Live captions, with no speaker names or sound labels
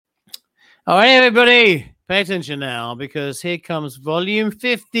All right, everybody, pay attention now because here comes volume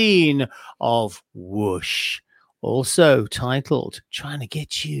 15 of Whoosh, also titled Trying to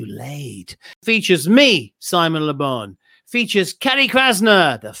Get You Laid. Features me, Simon Le Bon. Features Katy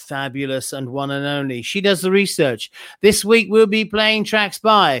Krassner, the fabulous and one and only. She does the research. This week we'll be playing tracks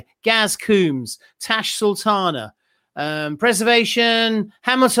by Gaz Coombs, Tash Sultana, Preservation,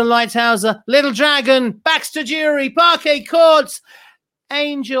 Hamilton Lighthouser, Little Dragon, Baxter Jury, Parquet Courts,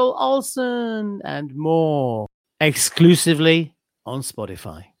 Angel Olsen, and more, exclusively on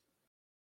Spotify.